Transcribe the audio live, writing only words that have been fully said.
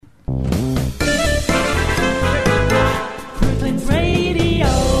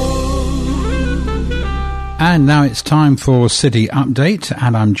And now it's time for City Update,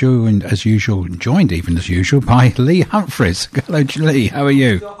 and I'm joined as usual, by Lee Humphries. Hello, Lee. How are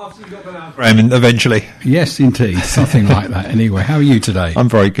you? Graham, eventually. Yes, indeed. Something like that. Anyway, how are you today? I'm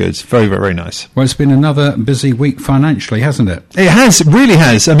very good. Very, very, very nice. Well, it's been another busy week financially, hasn't it? It has. It really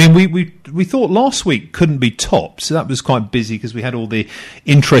has. I mean, we thought last week couldn't be topped, so that was quite busy because we had all the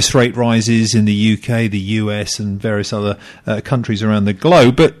interest rate rises in the UK, the US, and various other countries around the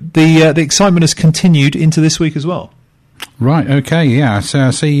globe. But the excitement has continued into this week as well. Right, okay, yeah. So I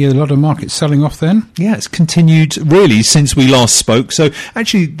see a lot of markets selling off then? Yeah, it's continued really since we last spoke. So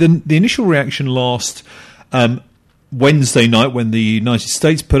actually the initial reaction last Wednesday night when the United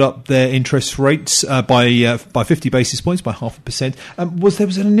States put up their interest rates by 50 basis points, by 0.5%, there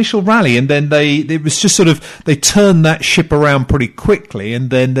was an initial rally, and then they turned that ship around pretty quickly, and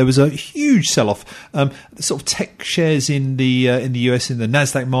then there was a huge sell-off. The sort of tech shares in the US, in the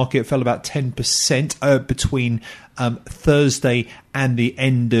Nasdaq market, fell about 10% between Thursday and the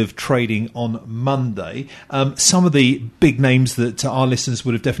end of trading on Monday. Some of the big names that our listeners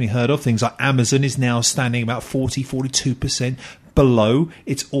would have definitely heard of, things like Amazon, is now standing about 42% below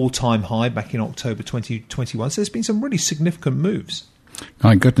its all-time high back in October 2021. So there's been some really significant moves.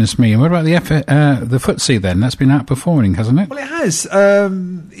 My goodness me. And what about the FTSE then? That's been outperforming, hasn't it? Well, it has.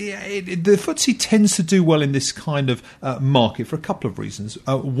 The FTSE tends to do well in this kind of market for a couple of reasons.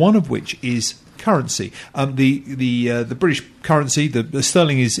 One of which is currency. The British currency, the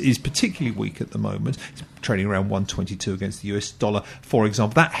sterling, is particularly weak at the moment. It's trading around 122 against the US dollar, for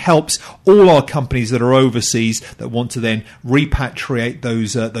example. That helps all our companies that are overseas that want to then repatriate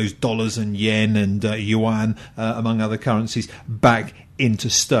those dollars and yen and yuan, among other currencies, back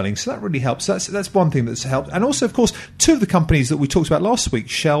into sterling. So that really helps. That's one thing that's helped. And also, of course, two of the companies that we talked about last week,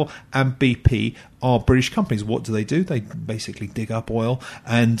 Shell and BP, are British companies. What do? They basically dig up oil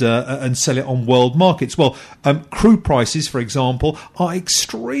and sell it on world markets. Well, crude prices, for example, are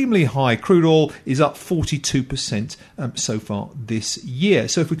extremely high. Crude oil is up 42% so far this year.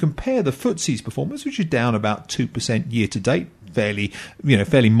 So if we compare the FTSE's performance, which is down about 2% year to date,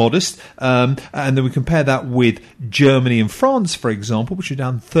 fairly modest, and then we compare that with Germany and France, for example, which are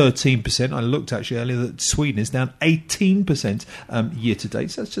down 13%. I looked actually earlier that Sweden is down 18% year to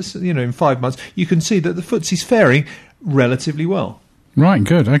date. So that's just, in 5 months, you can see that the FTSE's faring relatively well. Right,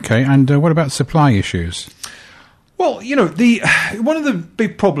 good, okay. And what about supply issues? Well, one of the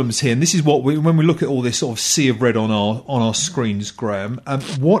big problems here, and this is what when we look at all this sort of sea of red on our screens, Graham,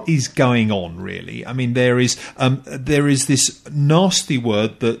 what is going on really? I mean, there is this nasty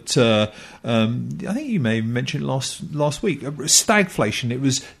word that I think you may have mentioned last week, stagflation. It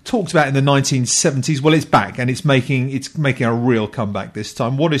was talked about in the 1970s. Well, it's back, and it's making a real comeback this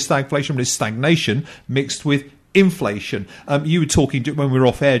time. What is stagflation? Well, it's stagnation mixed with inflation. You were talking when we were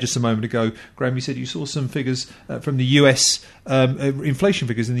off air just a moment ago, Graham. You said you saw some figures from the US, inflation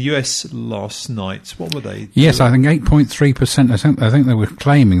figures in the US last night. What were they? Yes, I think 8.3%. I think they were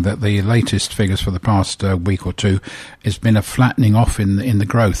claiming that the latest figures for the past week or two has been a flattening off in the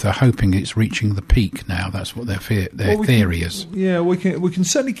growth. They're hoping it's reaching the peak now. That's what their theory is. Yeah, we can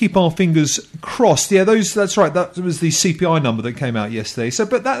certainly keep our fingers crossed. Yeah, that's right. That was the CPI number that came out yesterday. So,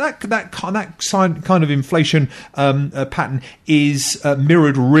 but that kind of inflation pattern is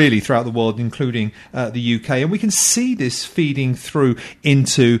mirrored really throughout the world, including the UK, and we can see this feeding through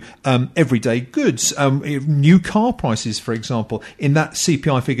into everyday goods. New car prices, for example, in that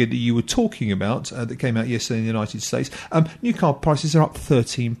CPI figure that you were talking about that came out yesterday in the United States, new car prices are up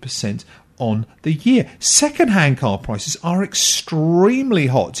 13% on the year. Second-hand car prices are extremely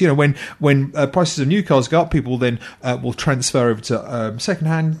hot. When prices of new cars go up, people then will transfer over to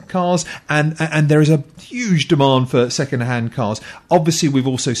second-hand cars, and there is a huge demand for second-hand cars. Obviously, we've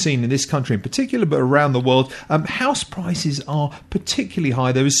also seen in this country in particular, but around the world, house prices are particularly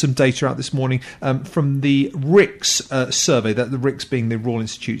high. There was some data out this morning from the RICS survey, that the RICS being the Royal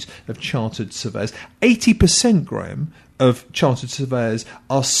Institute of Chartered Surveyors. 80%, Graham, of chartered surveyors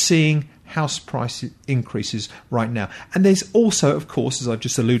are seeing house price increases right now. And there's also, of course, as I've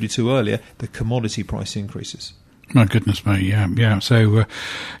just alluded to earlier, the commodity price increases. My goodness me, yeah. So,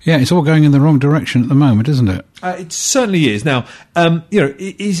 it's all going in the wrong direction at the moment, isn't it? It certainly is. Now,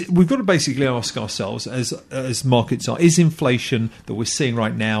 we've got to basically ask ourselves, as markets are, is inflation that we're seeing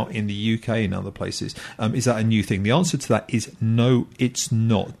right now in the UK and other places, is that a new thing? The answer to that is no, it's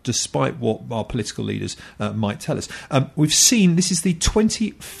not, despite what our political leaders might tell us. We've seen, this is the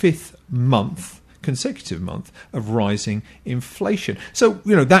 25th consecutive month of rising inflation. So,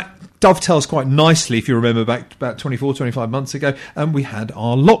 that dovetails quite nicely, if you remember back about 24, 25 months ago, and we had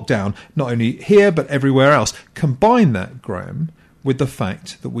our lockdown, not only here but everywhere else. Combine that, Graham, with the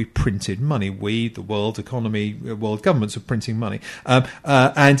fact that we printed money. We, the world economy, world governments are printing money.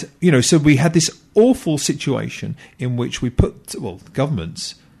 And, so we had this awful situation in which we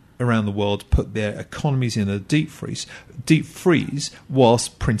governments around the world put their economies in a deep freeze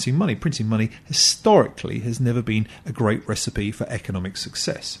whilst printing money. Printing money historically has never been a great recipe for economic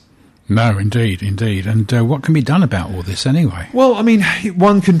success. No, indeed. And what can be done about all this anyway? Well, I mean,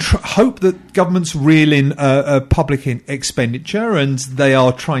 one can hope that governments reel in public expenditure, and they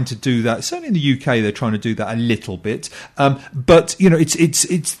are trying to do that. Certainly in the UK, they're trying to do that a little bit. But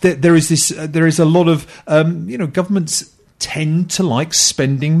there is a lot of governments tend to like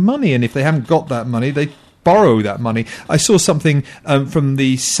spending money, and if they haven't got that money, they borrow that money. I saw something from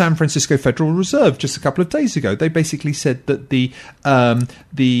the San Francisco Federal Reserve just a couple of days ago. They basically said that the amount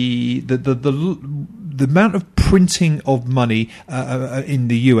of printing of money in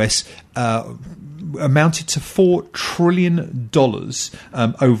the US amounted to $4 trillion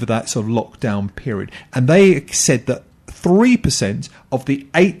over that sort of lockdown period, and they said that 3% of the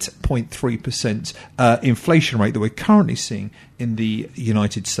 8.3% inflation rate that we're currently seeing in the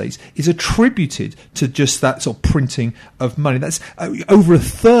United States is attributed to just that sort of printing of money. That's over a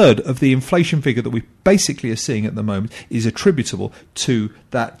third of the inflation figure that we basically are seeing at the moment is attributable to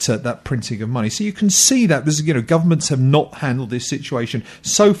that printing of money. So you can see that governments have not handled this situation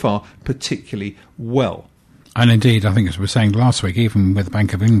so far particularly well. And indeed, I think as we were saying last week, even with the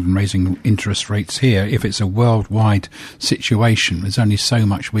Bank of England raising interest rates here, if it's a worldwide situation, there's only so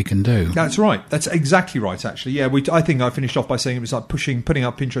much we can do. That's right. That's exactly right, actually. Yeah, I think I finished off by saying it was like putting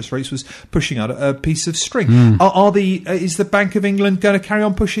up interest rates was pushing out a piece of string. Is the Bank of England going to carry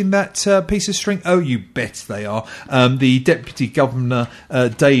on pushing that piece of string? Oh, you bet they are. The Deputy Governor,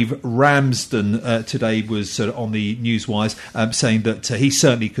 Dave Ramsden, today was on the newswires saying that he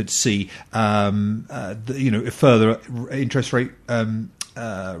certainly could see further interest rate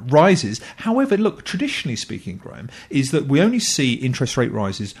rises. However, look, traditionally speaking, Graham, is that we only see interest rate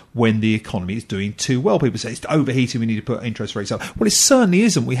rises when the economy is doing too well. People say it's overheating, we need to put interest rates up. Well, it certainly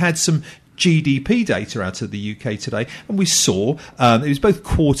isn't. We had some GDP data out of the UK today, and we saw it was both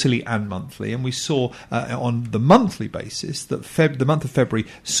quarterly and monthly, and we saw on the monthly basis that the month of February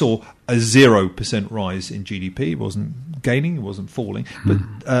saw a 0% rise in GDP. It wasn't gaining, it wasn't falling,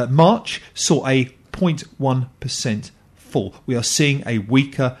 but March saw a 0.1% fall. We are seeing a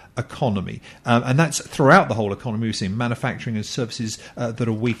weaker economy, and that's throughout the whole economy. We're seeing manufacturing and services that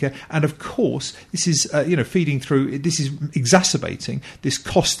are weaker, and of course, this is feeding through. This is exacerbating this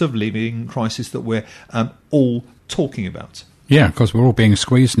cost of living crisis that we're all talking about. Yeah, because we're all being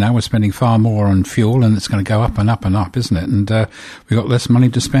squeezed now. We're spending far more on fuel, and it's going to go up and up and up, isn't it? And we've got less money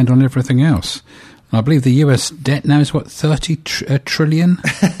to spend on everything else. I believe the US debt now is 30 trillion.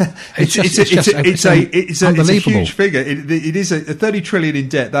 It's a huge figure. It is a 30 trillion in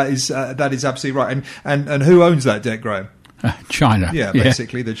debt. That is absolutely right. And who owns that debt, Graham? China. Yeah,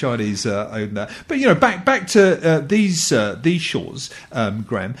 basically the Chinese own that. But back to these shores,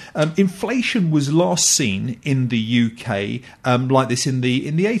 Graham. Inflation was last seen in the UK like this in the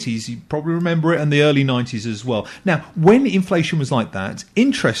 80s. You probably remember it, and the early 90s as well. Now, when inflation was like that,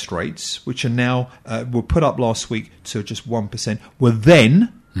 interest rates, which are now were put up last week to just 1%, were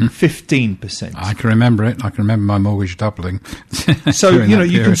then 15%. I can remember it. I can remember my mortgage doubling. So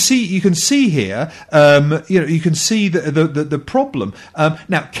you can see here. You can see the problem.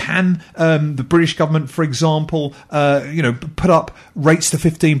 Now, can the British government, for example, put up rates to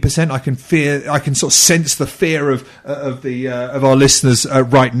 15%? I can sort of sense the fear of our listeners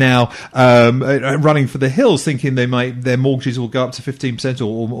right now, running for the hills, thinking their mortgages will go up to 15%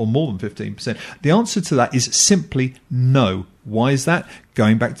 or more than 15%. The answer to that is simply no. Why is that?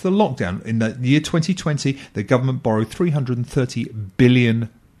 Going back to the lockdown, in the year 2020, the government borrowed £330 billion.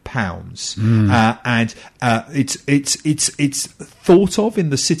 And it's thought of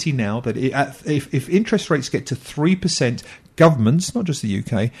in the city now that if interest rates get to 3%, governments, not just the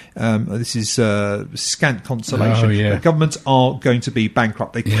UK, this is scant consolation, governments are going to be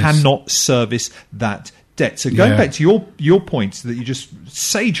bankrupt. They cannot service that debt. So going back to your point that you just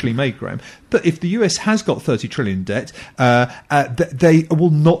sagely made, Graham, that if the US has got 30 trillion debt, they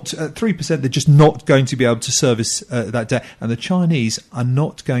will not 3%. They're just not going to be able to service that debt, and the Chinese are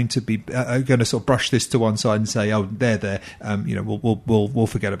not going to be going to sort of brush this to one side and say, "Oh, they're there." We'll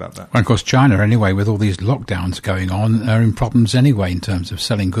forget about that. Well, of course, China, anyway, with all these lockdowns going on, are in problems anyway in terms of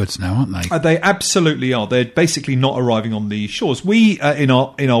selling goods now, aren't they? They absolutely are. They're basically not arriving on the shores. We, in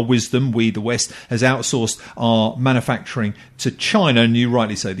our wisdom, we the West has outsourced outsourced our manufacturing to China, and you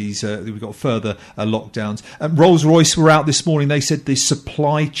rightly say we've got further lockdowns. Rolls-Royce were out this morning. They said the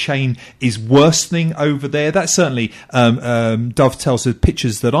supply chain is worsening over there. That certainly dovetails with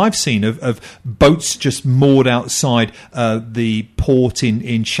pictures that I've seen of boats just moored outside the port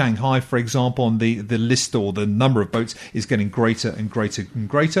in Shanghai, for example. And the list or the number of boats is getting greater and greater and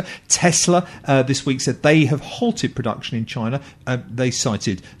greater. Tesla this week said they have halted production in China. They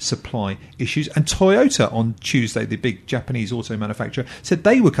cited supply issues. And Toyota on Tuesday, the big Japanese auto manufacturer, said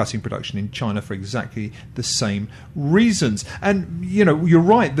they were cutting production in China for exactly the same reasons. And you're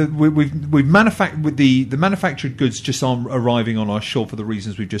right that we've manufactured the manufactured goods just aren't arriving on our shore for the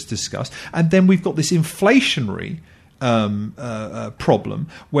reasons we've just discussed. And then we've got this inflationary problem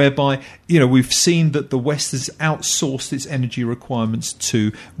whereby we've seen that the West has outsourced its energy requirements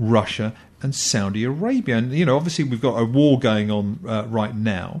to Russia and Saudi Arabia. And obviously we've got a war going on right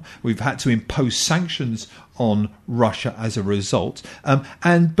now. We've had to impose sanctions on Russia as a result.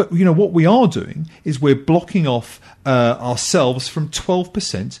 But what we are doing is we're blocking off ourselves from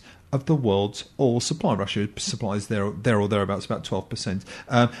 12% of the world's oil supply. Russia supplies there or thereabouts about 12%.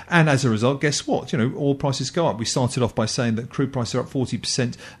 And as a result, guess what? Oil prices go up. We started off by saying that crude prices are up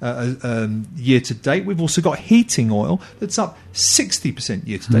 40% year to date. We've also got heating oil that's up 60%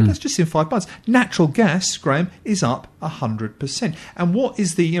 year to date. That's just in 5 months. Natural gas, Graham, is up 100%. And what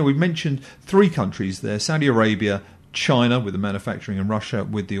is we've mentioned 3 countries there, Saudi Arabia, China with the manufacturing, and Russia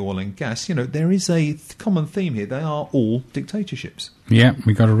with the oil and gas. There is a common theme here. They are all dictatorships. Yeah,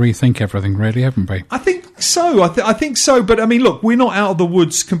 we've got to rethink everything, really, haven't we? I think so. I think so. But, look, we're not out of the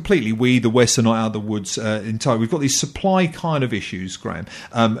woods completely. We, the West, are not out of the woods entirely. We've got these supply kind of issues, Graham,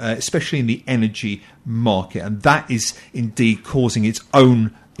 especially in the energy market. And that is indeed causing its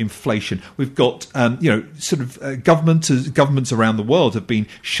own inflation. We've got, governments around the world have been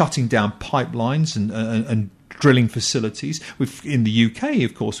shutting down pipelines and drilling facilities. In the UK,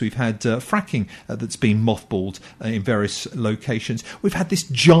 of course, we've had fracking that's been mothballed in various locations. We've had this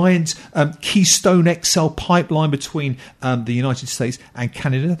giant Keystone XL pipeline between the United States and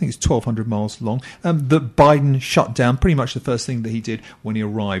Canada. I think it's 1,200 miles long, that Biden shut down, pretty much the first thing that he did when he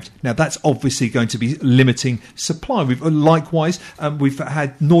arrived. Now, that's obviously going to be limiting supply. Likewise, we've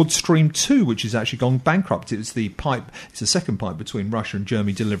had Nord Stream 2, which has actually gone bankrupt. It's the second pipe between Russia and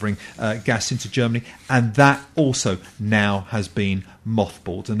Germany delivering gas into Germany, and that also now has been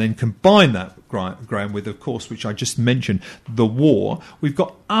mothballed. And then combine that, Graham, with, of course, which I just mentioned, the war. We've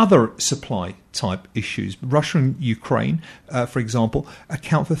got other supply type issues. Russia and Ukraine, for example,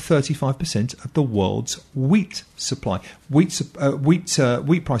 account for 35% of the world's wheat supply. Wheat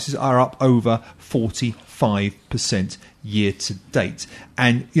prices are up over 45% year to date.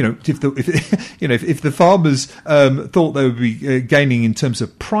 And if the farmers thought they would be gaining in terms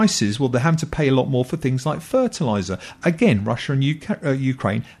of prices, well, they're having to pay a lot more for things like fertilizer. Again, Russia and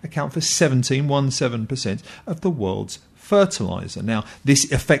Ukraine account for 17% of the world's fertilizer. Now,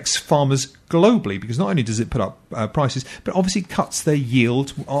 this affects farmers globally because not only does it put up prices, but obviously cuts their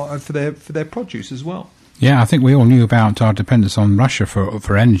yield for their produce as well. Yeah, I think we all knew about our dependence on Russia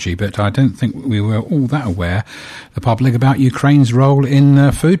for energy, but I don't think we were all that aware, the public, about Ukraine's role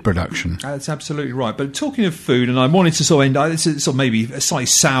in food production. That's absolutely right. But talking of food, and I wanted to sort of end, it's sort of maybe a slightly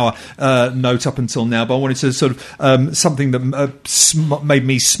sour note up until now, but I wanted to sort of something that made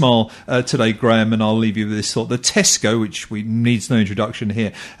me smile today, Graham, and I'll leave you with this thought. The Tesco, which needs no introduction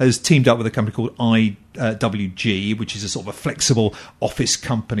here, has teamed up with a company called IWG, which is a sort of a flexible office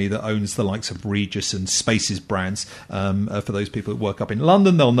company that owns the likes of Regis and Spaces brands. For those people that work up in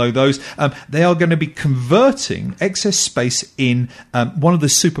London, they'll know those. They are going to be converting excess space in one of the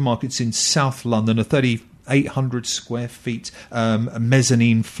supermarkets in South London, a 3,800 square feet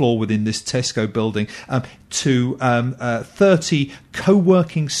mezzanine floor within this Tesco building, to 30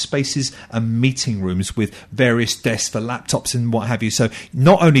 co-working spaces and meeting rooms with various desks for laptops and what have you. So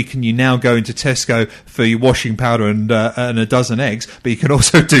not only can you now go into Tesco for your washing powder and a dozen eggs, but you can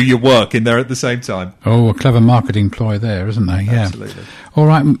also do your work in there at the same time. Oh, a clever marketing ploy there, isn't there? Yeah. Absolutely. All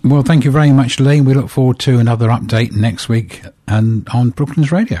right. Well, thank you very much, Lee. We look forward to another update next week and on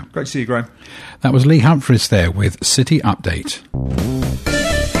Brooklands Radio. Great to see you, Graham. That was Lee Humphries there with City Update.